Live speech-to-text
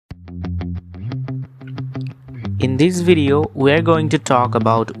In this video, we are going to talk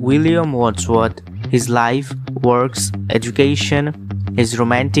about William Wordsworth, his life, works, education, his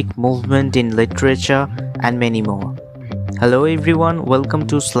romantic movement in literature, and many more. Hello everyone, welcome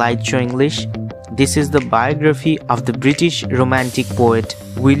to Slideshow English. This is the biography of the British romantic poet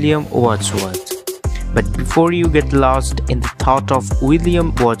William Wordsworth. But before you get lost in the thought of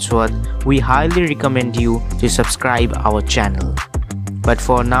William Wordsworth, we highly recommend you to subscribe our channel. But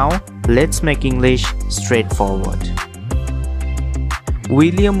for now, let's make English straightforward.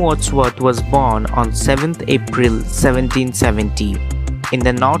 William Wordsworth was born on 7th April 1770 in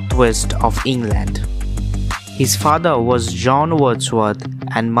the northwest of England. His father was John Wordsworth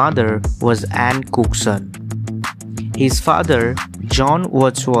and mother was Anne Cookson. His father, John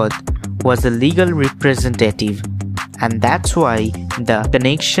Wordsworth, was a legal representative, and that's why the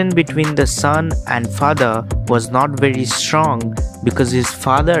connection between the son and father was not very strong, because his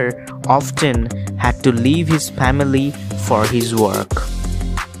father often had to leave his family for his work.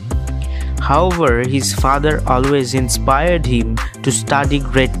 However, his father always inspired him to study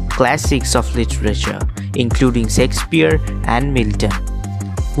great classics of literature, including Shakespeare and Milton.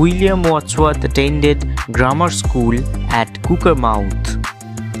 William Wordsworth attended grammar school at Cockermouth.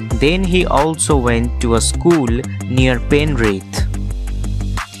 Then he also went to a school near Penrith.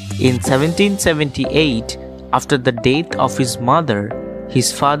 In 1778, after the death of his mother,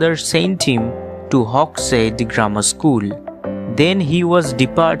 his father sent him to Hawkshead Grammar School. Then he was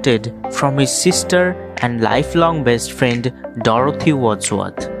departed from his sister and lifelong best friend Dorothy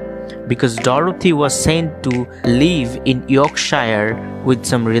Wordsworth, because Dorothy was sent to live in Yorkshire with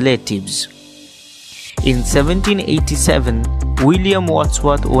some relatives. In 1787, William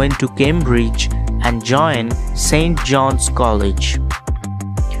Wordsworth went to Cambridge and joined St. John's College.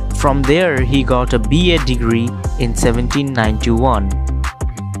 From there, he got a BA degree in 1791.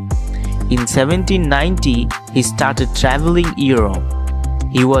 In 1790, he started traveling Europe.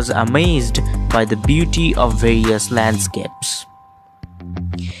 He was amazed by the beauty of various landscapes.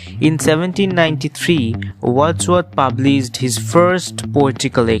 In 1793, Wordsworth published his first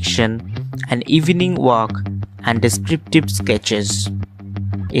poetry collection, An Evening Walk and Descriptive Sketches.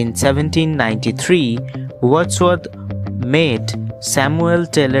 In 1793, Wordsworth met Samuel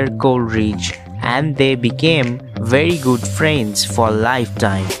Taylor Coleridge and they became very good friends for a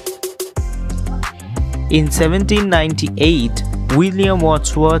lifetime. In 1798, William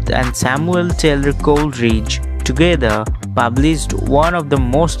Wordsworth and Samuel Taylor Coleridge together published one of the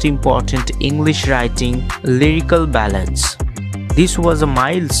most important English writing, Lyrical Ballads. This was a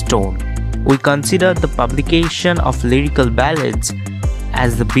milestone. We consider the publication of Lyrical Ballads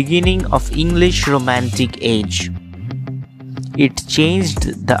as the beginning of English Romantic Age. It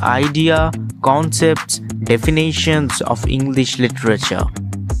changed the idea, concepts, definitions of English literature.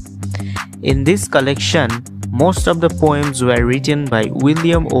 In this collection, most of the poems were written by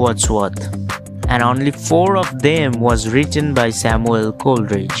William Wordsworth, and only 4 of them was written by Samuel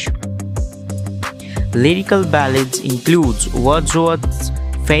Coleridge. Lyrical Ballads includes Wordsworth's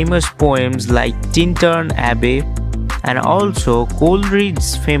famous poems like Tintern Abbey and also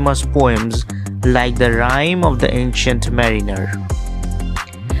Coleridge's famous poems like The Rime of the Ancient Mariner.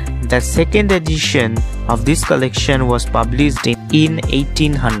 The second edition of this collection was published in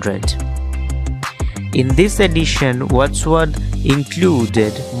 1800. In this edition, Wordsworth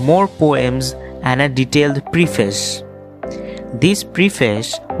included more poems and a detailed preface. This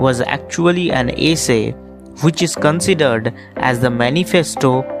preface was actually an essay which is considered as the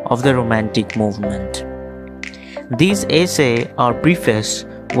manifesto of the Romantic movement. This essay or preface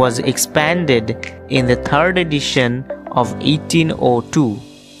was expanded in the third edition of 1802.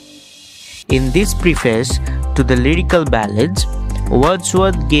 In this preface to the Lyrical Ballads,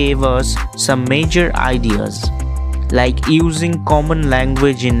 Wordsworth gave us some major ideas, like using common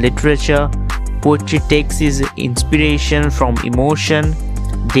language in literature, poetry takes its inspiration from emotion,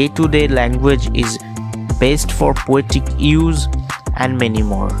 day-to-day language is best for poetic use, and many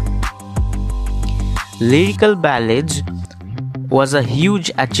more. Lyrical Ballads was a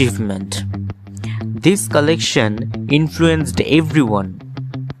huge achievement. This collection influenced everyone.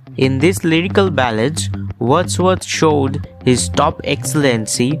 In this Lyrical Ballads, Wordsworth showed his top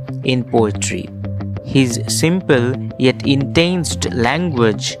excellency in poetry. His simple yet intense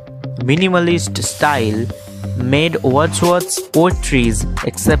language, minimalist style made Wordsworth's poetries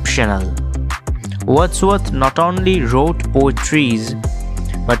exceptional. Wordsworth not only wrote poetries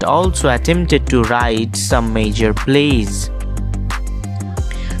but also attempted to write some major plays.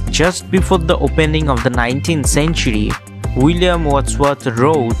 Just before the opening of the 19th century, William Wordsworth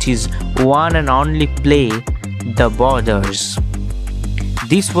wrote his one and only play, The Borders.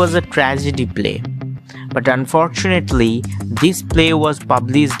 This was a tragedy play. but unfortunately this play was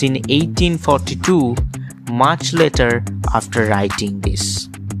published in 1842, much later after writing this.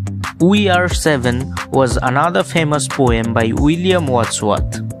 We Are Seven was another famous poem by William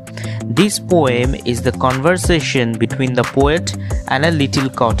Wordsworth. This poem is the conversation between the poet and a little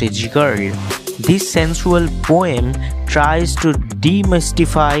cottage girl. This sensual poem tries to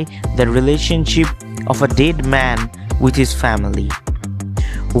demystify the relationship of a dead man with his family.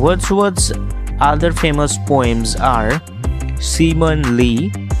 Wordsworth's other famous poems are Simon Lee,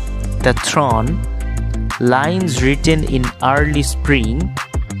 The Throne, Lines Written in Early Spring,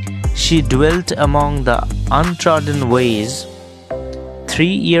 She Dwelt Among the Untrodden Ways, 3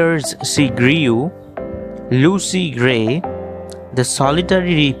 Years She Grew, Lucy Gray, The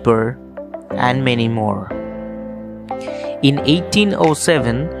Solitary Reaper, and many more. In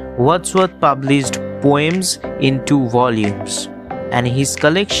 1807, Wordsworth published poems in 2 volumes, and his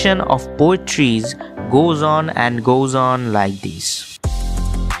collection of poetries goes on and goes on like this.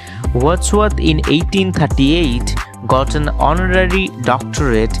 Wordsworth in 1838 got an honorary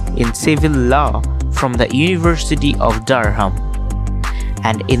doctorate in civil law from the University of Durham,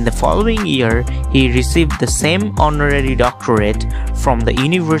 and in the following year he received the same honorary doctorate from the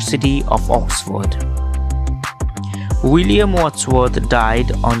University of Oxford. William Wordsworth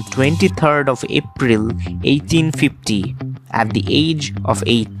died on 23rd of April 1850 at the age of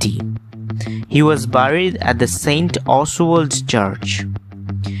 80. He was buried at the St. Oswald's Church.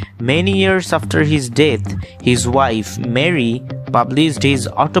 Many years after his death, his wife Mary published his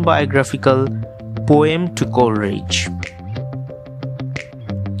autobiographical poem to Coleridge.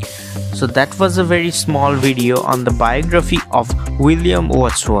 So that was a very small video on the biography of William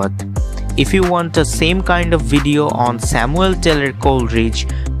Wordsworth. If you want the same kind of video on Samuel Taylor Coleridge,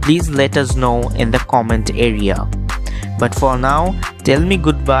 please let us know in the comment area. But for now, tell me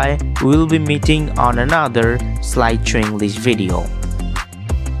goodbye. We will be meeting on another Slideshow English video.